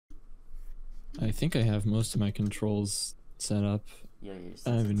I think I have most of my controls set up. Yeah, your I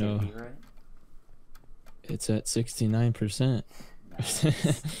don't even know. sensitivity, right? It's at 69%.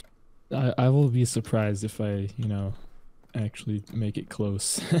 Nice. I will be surprised if I, you know, actually make it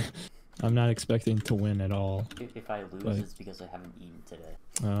close. I'm not expecting to win at all. If I lose, But, it's because I haven't eaten today.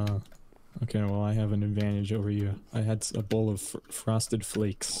 okay, well, I have an advantage over you. I had a bowl of frosted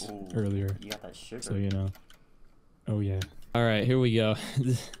flakes earlier. You got that sugar. So, you know. Oh, yeah. All right, here we go.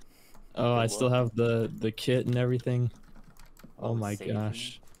 Oh, I still have the kit and everything. Oh my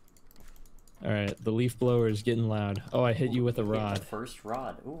gosh. All right, the leaf blower is getting loud. Oh, I hit you with a rod. The first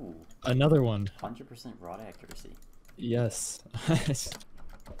rod. Ooh. Another one. 100% rod accuracy. Yes.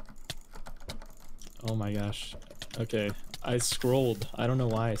 Oh my gosh. Okay, I scrolled. I don't know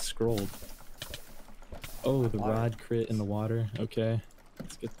why I scrolled. Oh, the rod crit in the water. Okay,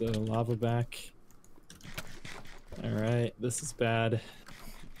 let's get the lava back. All right, this is bad.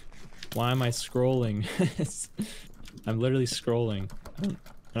 Why am I scrolling? I'm literally scrolling.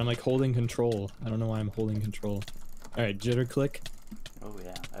 And I'm like holding control. I don't know why I'm holding control. All right, jitter click. Oh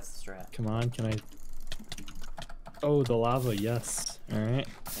yeah, that's the strat. Come on, can I? Oh, the lava, yes. All right. And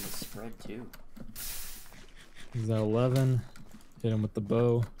it's spread too. He's at 11. Hit him with the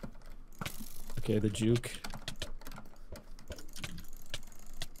bow. Okay, the juke.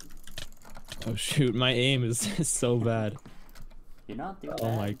 Oh shoot, my aim is so bad. You're not doing Oh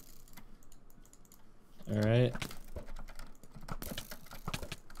bad. my. All right.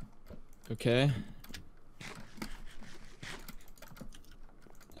 Okay.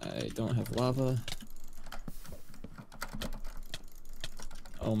 I don't have lava.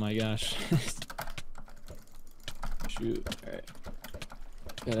 Oh my gosh. Shoot. Alright.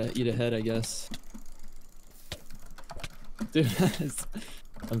 Gotta eat ahead, I guess. Dude,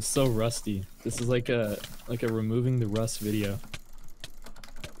 I'm so rusty. This is like a removing the rust video.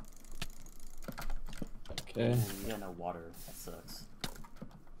 Okay. Oh, you got no water. That sucks.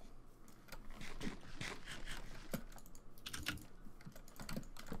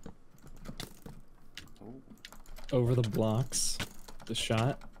 Over the blocks. The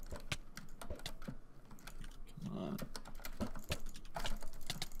shot. Come on.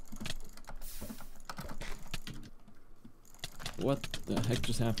 What the heck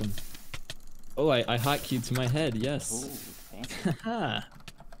just happened? Oh, I hotkeyed to my head, yes. Ooh, fancy.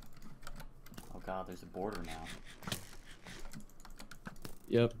 Oh god, there's a border now.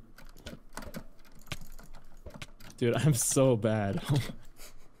 Yep. Dude, I'm so bad.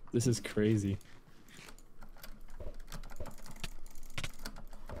 This is crazy.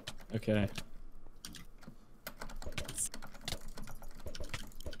 Okay.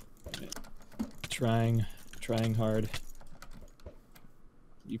 Trying hard.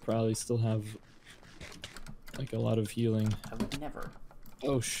 You probably still have like a lot of healing. I would never.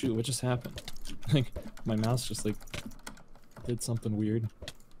 Oh shoot, what just happened? Like my mouse just like did something weird.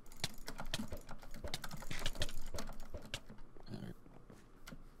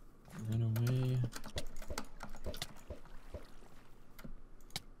 Run away.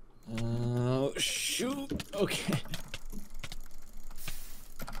 Oh shoot. Okay.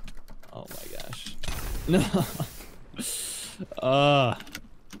 Oh my gosh. No.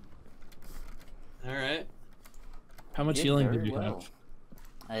 Alright. How much healing did you have?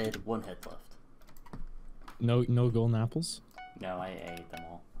 I had 1 hit left. No golden apples? No, I ate them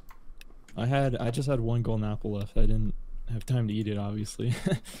all. I just had 1 golden apple left. I didn't have time to eat it, obviously.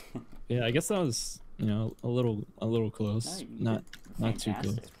 Yeah, I guess that was, you know, a little close. No, not too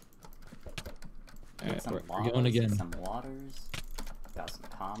close. Alright, we're going again. Some waters. Got some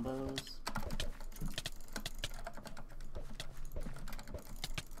combos.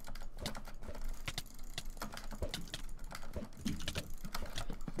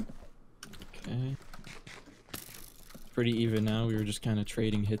 Okay. Pretty even now. We were just kind of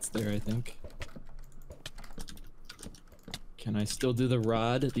trading hits there, I think. Can I still do the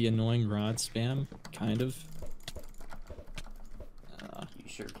rod, the annoying rod spam? Kind of. You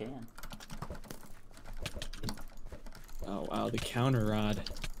sure can. Oh wow, the counter rod.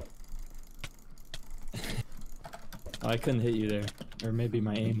 Oh, I couldn't hit you there. Or maybe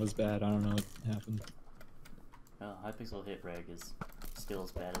my aim was bad. I don't know what happened. Well, high pixel hit reg is still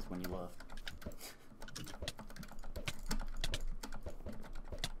as bad as when you left.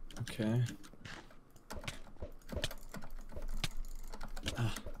 Okay.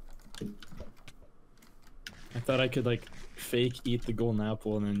 Ah. I thought I could like fake eat the golden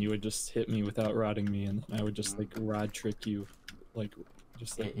apple and then you would just hit me without rodding me and I would just like rod trick you, like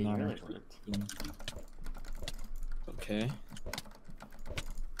just like it really worked. Okay.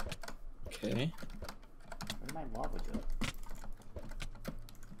 Okay. Where'd my lava go?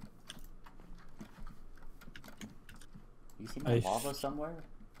 see my lava somewhere?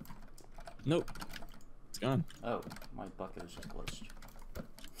 Nope. It's gone. Oh, my bucket was just glitched.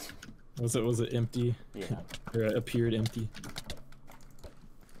 Was it empty? Yeah. Or it appeared empty?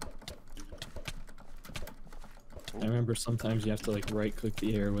 Ooh. I remember sometimes you have to like right click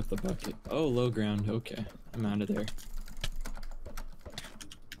the air with the bucket. Oh, low ground. Okay. I'm out of there.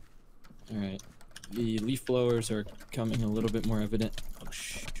 Alright. The leaf blowers are coming a little bit more evident. Oh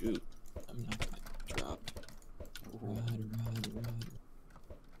shoot. I'm not gonna drop. Rod.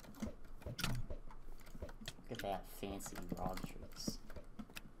 Look at that fancy rod tricks.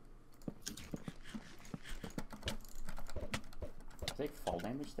 Is there fall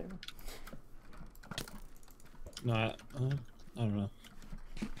damage there? No, I don't know.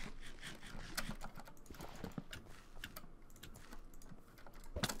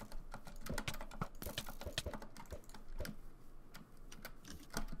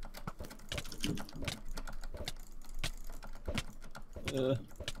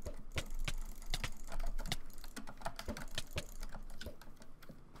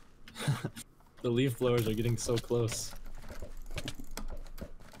 The leaf blowers are getting so close.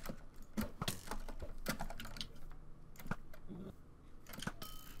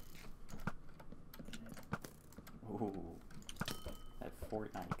 Ooh. That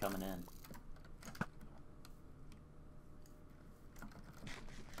Fortnite coming in.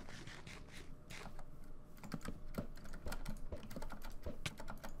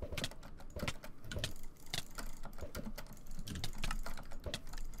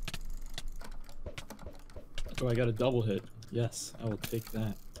 Oh, I got a double hit. Yes, I will take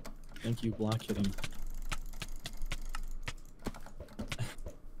that. Thank you, block hitting.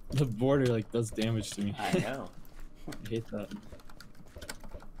 The border like does damage to me. I know. I hate that.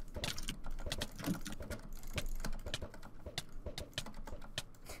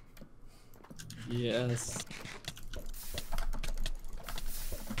 Yes.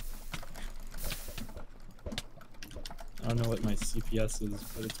 I don't know what my CPS is,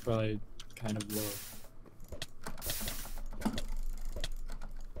 but it's probably kind of low.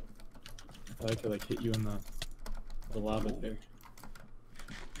 I thought I could like hit you in the lava there.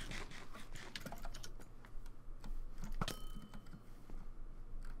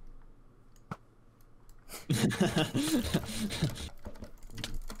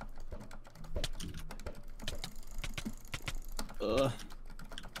 Ugh.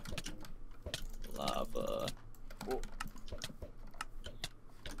 Lava. Oh.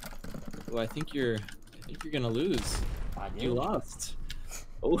 Oh, I think you're gonna lose. I did. You lost.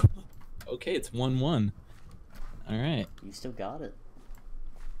 Oh, okay, it's 1-1. All right. You still got it.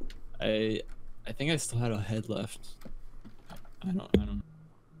 I think I still had a head left. I don't.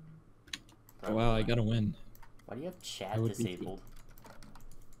 Oh, wow, I got a win. Why do you have chat I would be disabled?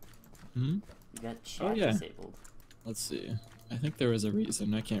 Hmm? You got chat yeah. disabled. Let's see. I think there was a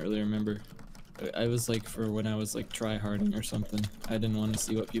reason. I can't really remember. I was like for when I was like try harding or something. I didn't want to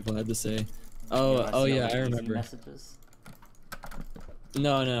see what people had to say. Oh yeah, I remember. Messages?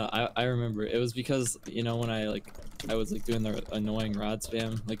 No, I remember. It was because, you know, when I was like doing the annoying rod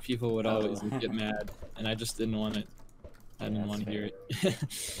spam, like people would always like, get mad, and I just didn't want it. I didn't want to hear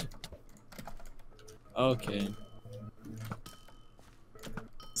it. Okay.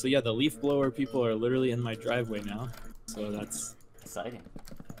 So yeah, the leaf blower people are literally in my driveway now. So that's Exciting.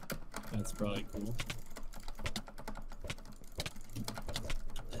 That's probably cool.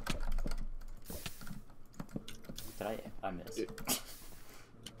 I missed.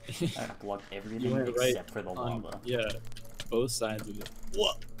 I blocked everything went except right for the on, lava. yeah, both sides of it.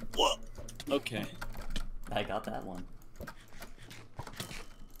 What? Okay. I got that one.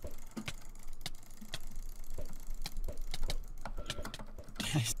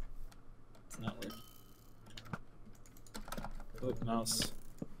 It's not working. Oh, mouse.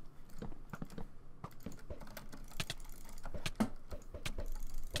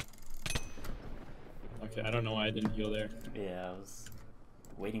 Okay, I don't know why I didn't heal there. Yeah, I was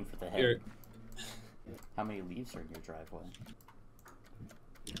waiting for the head. Here. How many leaves are in your driveway?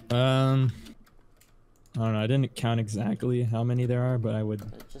 I don't know. I didn't count exactly how many there are, but I would.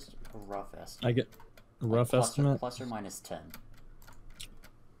 Just a rough estimate. I get a rough estimate. Plus or minus 10.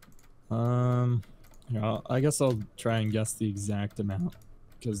 Yeah, I guess I'll try and guess the exact amount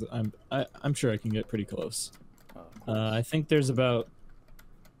because I'm sure I can get pretty close. I think there's about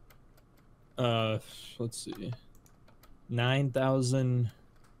let's see, 9,000.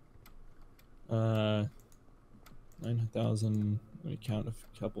 9,000. Let me count a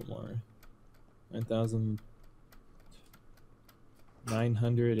couple more.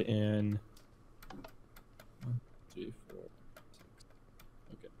 9,900 and 1, 2, 4,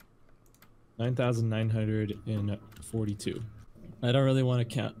 6. Okay. 9,942. I don't really want to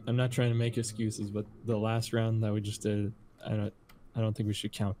count. I'm not trying to make excuses, but the last round that we just did, I don't think we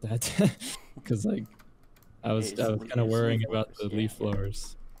should count that because like I was kind of worrying about the leaf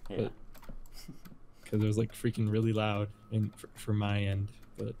blowers, but because it was like freaking really loud and for my end.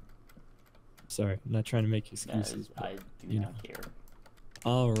 But sorry, I'm not trying to make excuses. But, I do not care.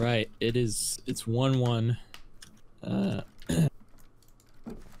 All right, it's 1-1.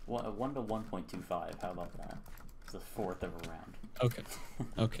 1 to 1.25. How about that? It's the fourth of a round. Okay.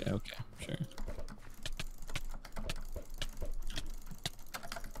 Okay. Sure.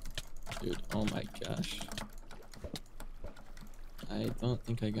 Dude, oh my gosh. I don't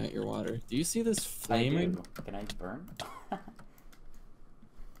think I got your water. Do you see this flaming? I do. Can I burn?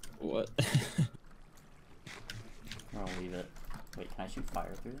 What? I'll leave it. Wait, can I shoot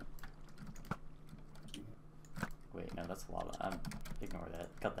fire through it? Wait, no, that's lava. Ignore that.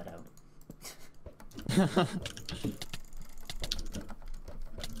 Cut that out.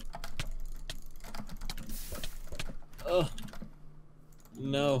 Oh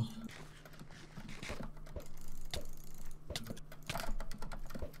no.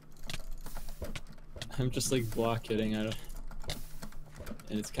 I'm just like block hitting and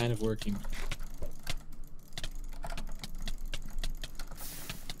it's kind of working.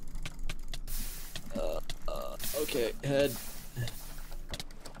 Okay, head.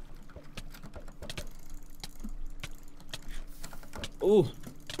 Oh.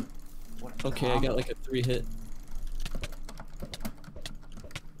 Okay, I got like a 3 hit.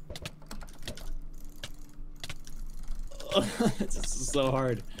 This is so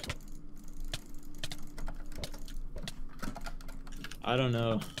hard. I don't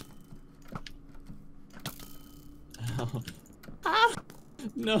know. Ow. Ah!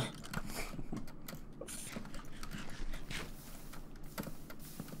 No.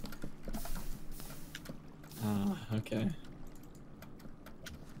 Okay.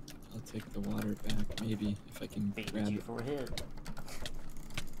 I'll take the water back, maybe, if I can grab it. For a hit.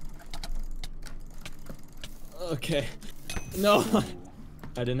 Okay. No!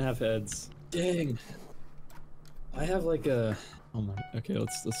 I didn't have heads. Dang. I have like a... Oh my... Okay,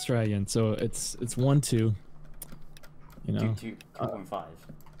 let's try again. So it's 1-2. You know? 2.5.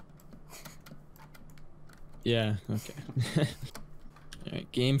 Yeah, okay.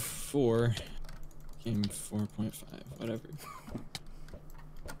 Alright, game 4. Game 4.5, whatever.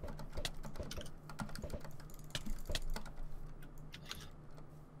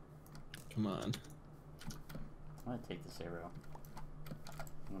 Come on. I'm gonna take this arrow.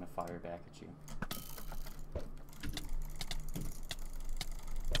 I'm gonna fire back at you.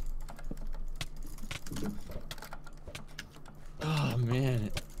 Oh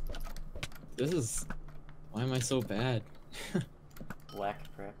man. This is... Why am I so bad? Lack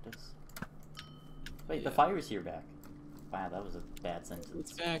of practice. Wait, the fire's here back. Wow, that was a bad sentence.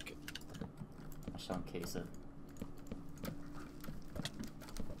 It's back. I shall encase it.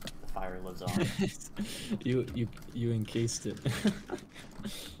 The fire lives on. you encased it.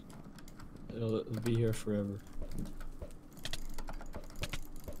 It'll be here forever.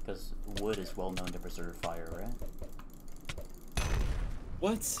 Because wood is well known to preserve fire, right?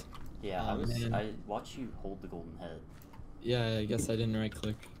 What? Yeah, Oh, I watched you hold the golden head. Yeah, I guess I didn't right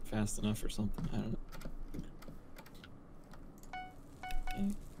click fast enough or something. I don't know.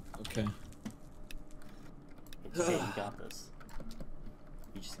 Okay. Hey, you got this.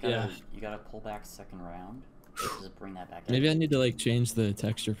 You just gotta you gotta pull back second round. Just bring that back. Maybe I need to like change the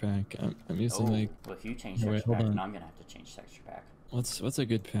texture pack. I'm using like. Well, if you change texture pack, then I'm gonna have to change texture pack. What's a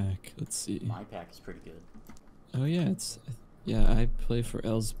good pack? Let's see. My pack is pretty good. Oh yeah, I play for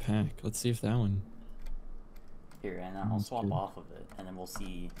L's pack. Let's see if that one. Here, and I'll swap off of it, and then we'll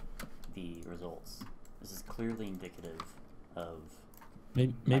see the results. This is clearly indicative of.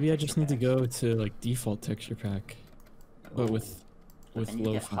 Maybe I just need to go to like default texture pack, but with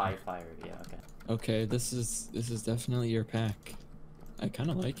low high fire. Yeah. Okay. Okay, this is definitely your pack. I kind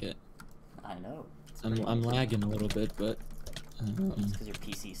of like it. I know. I'm lagging a little bit, but. It's because your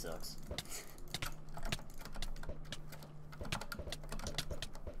PC sucks.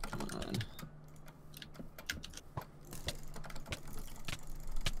 Come on.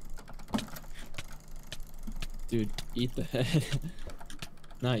 Dude, eat the head.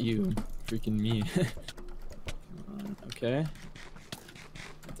 Not you, freaking me. Come on, okay.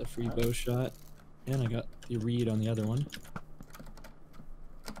 Got the free bow shot. And I got the read on the other one.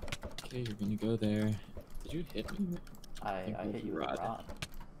 Okay, you're gonna go there. Did you hit me? I hit you with a rod.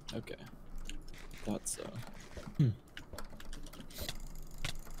 Okay. Thought so.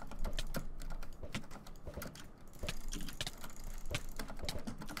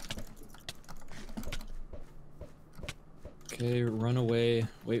 Okay, run away.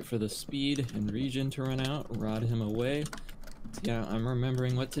 Wait for the speed and region to run out. Rod him away. Yeah, I'm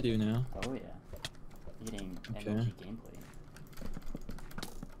remembering what to do now. Oh yeah. Getting Okay. MLG gameplay.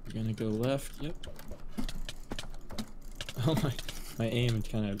 We're gonna go left. Yep. Oh my aim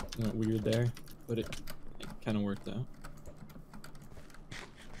kind of went weird there, but it kind of worked out.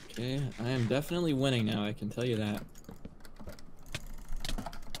 Okay, I am definitely winning now. I can tell you that.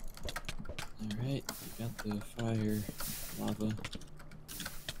 All right, we got the fire, lava,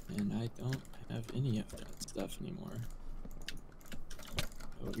 and I don't have any of that stuff anymore.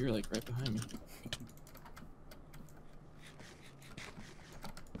 Oh, you're like right behind me.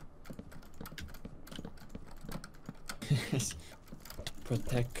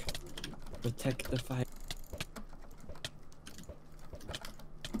 Protect the fire.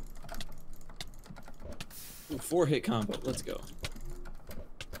 Ooh, 4-hit combo. Let's go.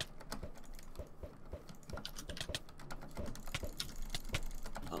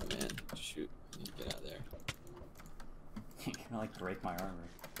 Oh man, shoot! I need to get out of there. You're gonna like break my armor.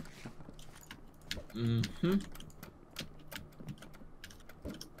 Mm-hmm.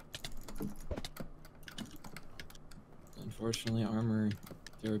 Unfortunately, armor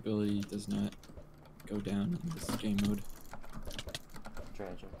durability does not go down in this game mode.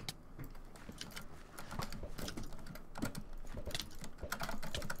 Tragic.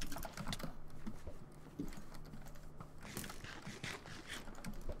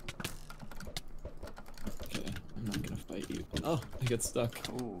 Okay, I'm not gonna fight you. Oh, I get stuck.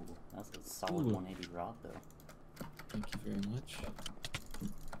 Ooh, that's a solid Ooh. 180 rod though. Thank you very much.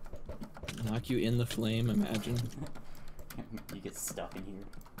 Knock you in the flame, imagine. You get stuck in here.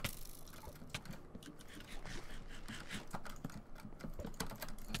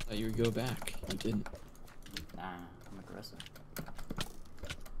 I thought you would go back. You didn't. Nah, I'm aggressive.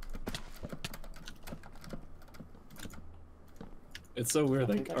 It's so weird, I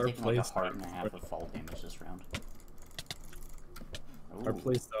like think our I've taken like a heart and a playstyles half of fall damage this round. our Ooh.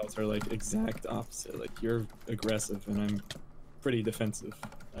 playstyles are like exact opposite. Like you're aggressive and I'm pretty defensive,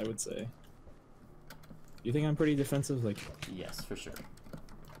 I would say. You think I'm pretty defensive? Like Yes, for sure.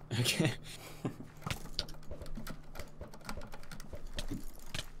 okay.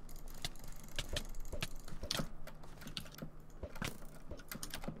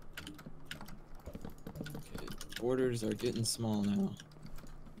 Okay, borders are getting small now.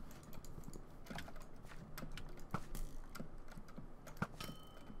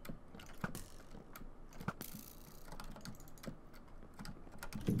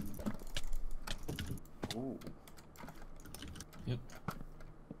 Ooh. Yep.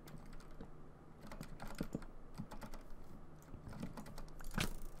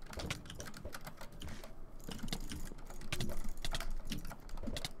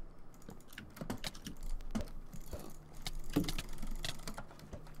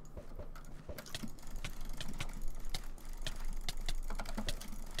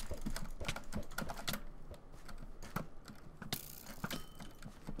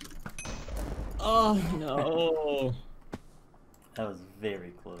 Oh no. That was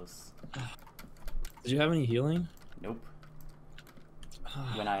very close. Did you have any healing? Nope.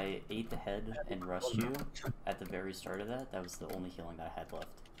 When I ate the head and rushed you at the very start of that, that was the only healing that I had left.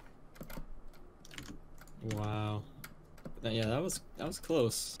 Wow. Yeah, that was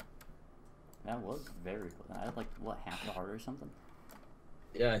close. That was very close. I had like, what, half the heart or something?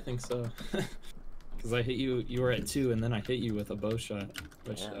 Yeah, I think so. Because I hit you, you were at 2, and then I hit you with a bow shot,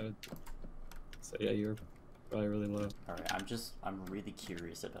 which Yeah. so yeah, you were probably really low. Alright, I'm really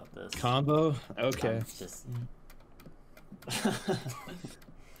curious about this. Combo? Okay. I'm just,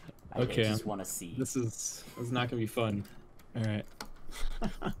 Okay. I just want to see. This is not gonna be fun. All right.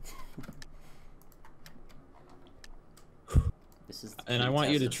 This is And I the want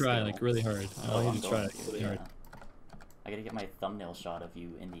you test to of try skill. like really hard. I Oh, want I'm you to try going like really hard. I gotta get my thumbnail shot of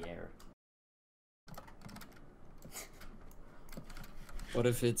you in the air. What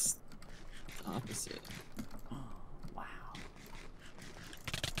if it's the opposite? Wow.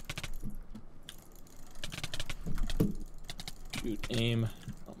 Shoot, aim.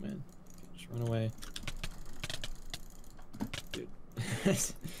 Oh man, just run away. Dude.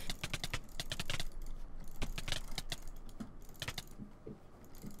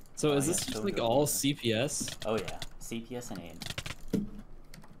 So Oh, is yeah, this just so like good. all CPS? Oh yeah, CPS and aim.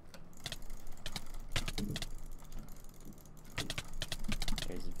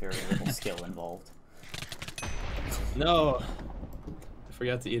 There's very little skill involved. No, I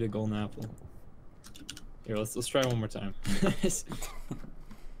forgot to eat a golden apple. Here, let's try one more time.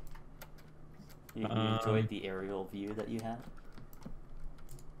 You enjoyed the aerial view that you had?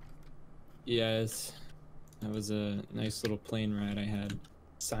 Yes. That was a nice little plane ride I had.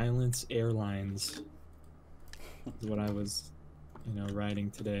 Silence Airlines is what I was, you know, riding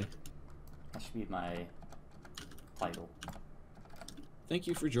today. That should be my title. Thank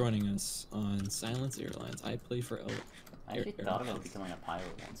you for joining us on Silence Airlines. I play for I actually thought about becoming a pilot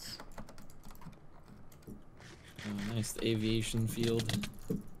once. Oh, nice, the aviation field.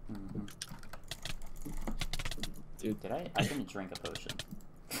 Mm-hmm. Dude. I didn't drink a potion.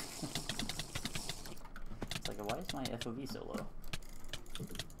 It's like, why is my FOV so low?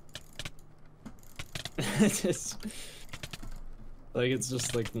 It's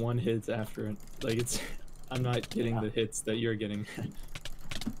just like one hit after it. Like it's, I'm not getting the hits that you're getting.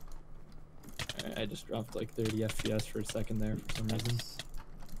 Alright, I just dropped like 30 FPS for a second there for some reason.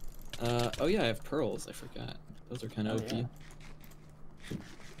 Oh yeah, I have pearls. I forgot. Those are kind of OP. Yeah.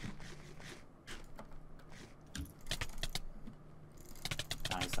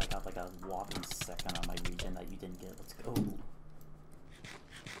 Nice, I got like a whopping second on my region that you didn't get. Let's go.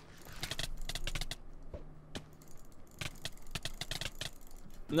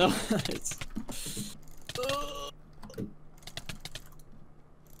 No, it's... Oh,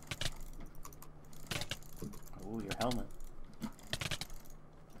 your helmet.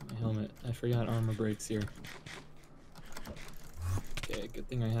 My helmet. I forgot armor breaks here. Okay, good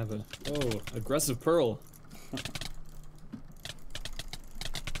thing I have a... Oh, aggressive pearl.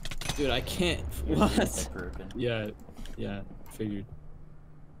 Dude, I can't... What? Yeah, figured.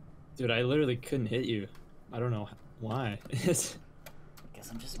 Dude, I literally couldn't hit you. I don't know why. Guess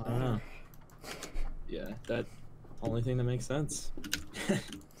I'm just better. I don't know. Yeah, that only thing that makes sense.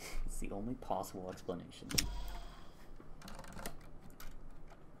 It's the only possible explanation.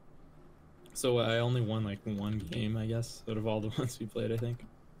 So I only won like one game, I guess, out of all the ones we played, I think.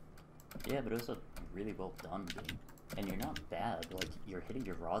 Yeah, but it was a really well done game. And you're not bad, like, you're hitting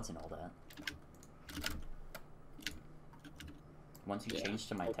your rods and all that. Once you changed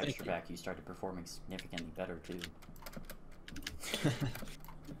to my texture pack, you started performing significantly better, too.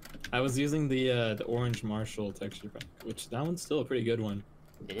 I was using the orange Marshall texture pack, which that one's still a pretty good one.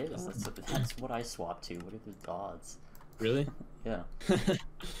 It is. That's what I swapped to. What are the odds? Really? Yeah.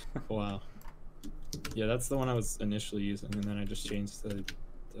 Wow. Yeah, that's the one I was initially using, and then I just changed to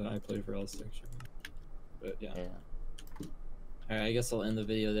I play for L's texture. But yeah. Alright, I guess I'll end the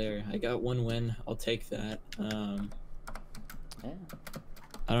video there. I got one win. I'll take that. Yeah.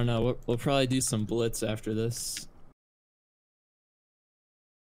 I don't know. We'll probably do some blitz after this.